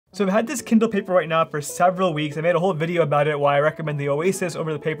So I've had this Kindle Paperwhite now for several weeks. I made a whole video about it why I recommend the Oasis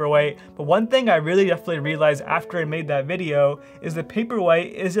over the Paperwhite. But one thing I really definitely realized after I made that video is the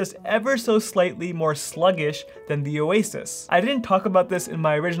Paperwhite is just ever so slightly more sluggish than the Oasis. I didn't talk about this in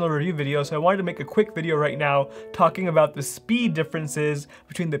my original review video, so I wanted to make a quick video right now talking about the speed differences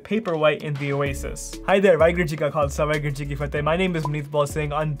between the Paperwhite and the Oasis. Hi there, my name is Maneetpaul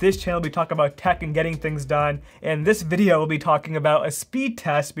Singh. On this channel we talk about tech and getting things done, and this video will be talking about a speed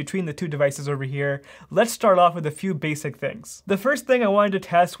test between the two devices over here. Let's start off with a few basic things. The first thing I wanted to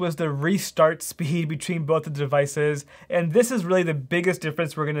test was the restart speed between both of the devices, and this is really the biggest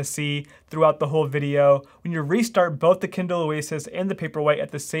difference we're going to see throughout the whole video. When you restart both the Kindle Oasis and the Paperwhite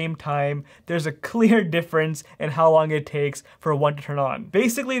at the same time, there's a clear difference in how long it takes for one to turn on.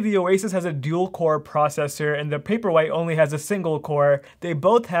 Basically, the Oasis has a dual-core processor and the Paperwhite only has a single core. They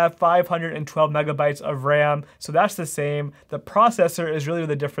both have 512 megabytes of RAM, so that's the same. The processor is really where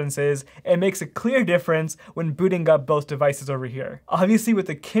the difference is. It makes a clear difference when booting up both devices over here. Obviously with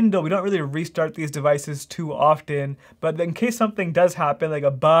the Kindle, we don't really restart these devices too often, but in case something does happen, like a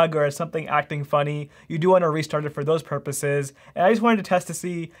bug or something acting funny, you do want to restart it for those purposes. And I just wanted to test to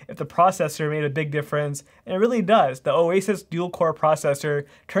see if the processor made a big difference, and it really does. The Oasis dual-core processor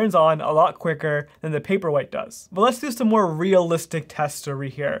turns on a lot quicker than the Paperwhite does. But let's do some more realistic tests over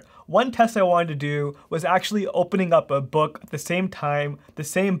here. One test I wanted to do was actually opening up a book at the same time, the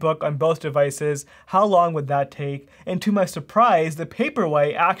same book on both devices. How long would that take? And to my surprise, the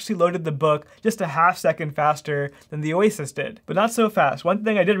Paperwhite actually loaded the book just a half second faster than the Oasis did, but not so fast. One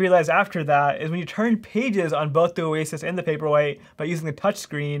thing I did realize after that is when you turn pages on both the Oasis and the Paperwhite by using the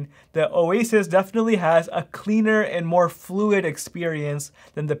touchscreen, the Oasis definitely has a cleaner and more fluid experience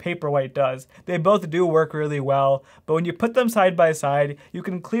than the Paperwhite does. They both do work really well, but when you put them side by side, you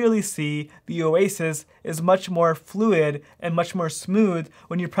can clearly see the Oasis is much more fluid and much more smooth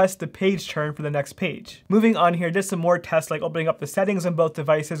when you press the page turn for the next page. Moving on here, just some more tests like opening up the settings on both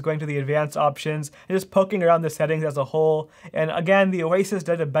devices, going to the advanced options, and just poking around the settings as a whole. And again, the Oasis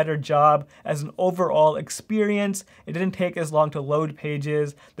did a better job as an overall experience. It didn't take as long to load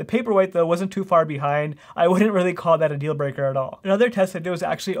pages. The Paperwhite though wasn't too far behind. I wouldn't really call that a deal breaker at all. Another test I did was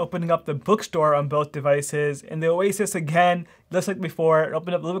actually opening up the bookstore on both devices, and the Oasis again, just like before, it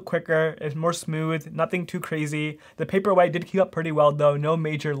opened up a little bit quicker, it's more smooth, nothing too crazy. The Paperwhite did keep up pretty well though, no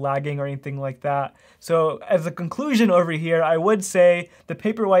major lagging or anything like that. So as a conclusion over here, I would say the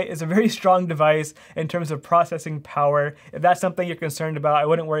Paperwhite is a very strong device in terms of processing power. If that's something you're concerned about, I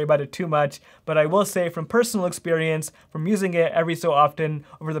wouldn't worry about it too much, but I will say from personal experience, from using it every so often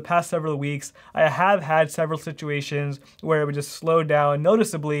over the past several weeks, I have had several situations where it would just slow down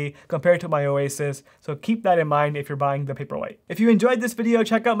noticeably compared to my Oasis, so keep that in mind if you're buying the Paperwhite. If you enjoyed this video,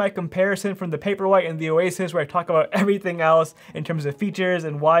 check out my comparison from the Paperwhite and the Oasis where I talk about everything else in terms of features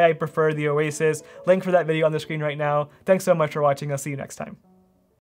and why I prefer the Oasis. Link for that video on the screen right now. Thanks so much for watching. I'll see you next time.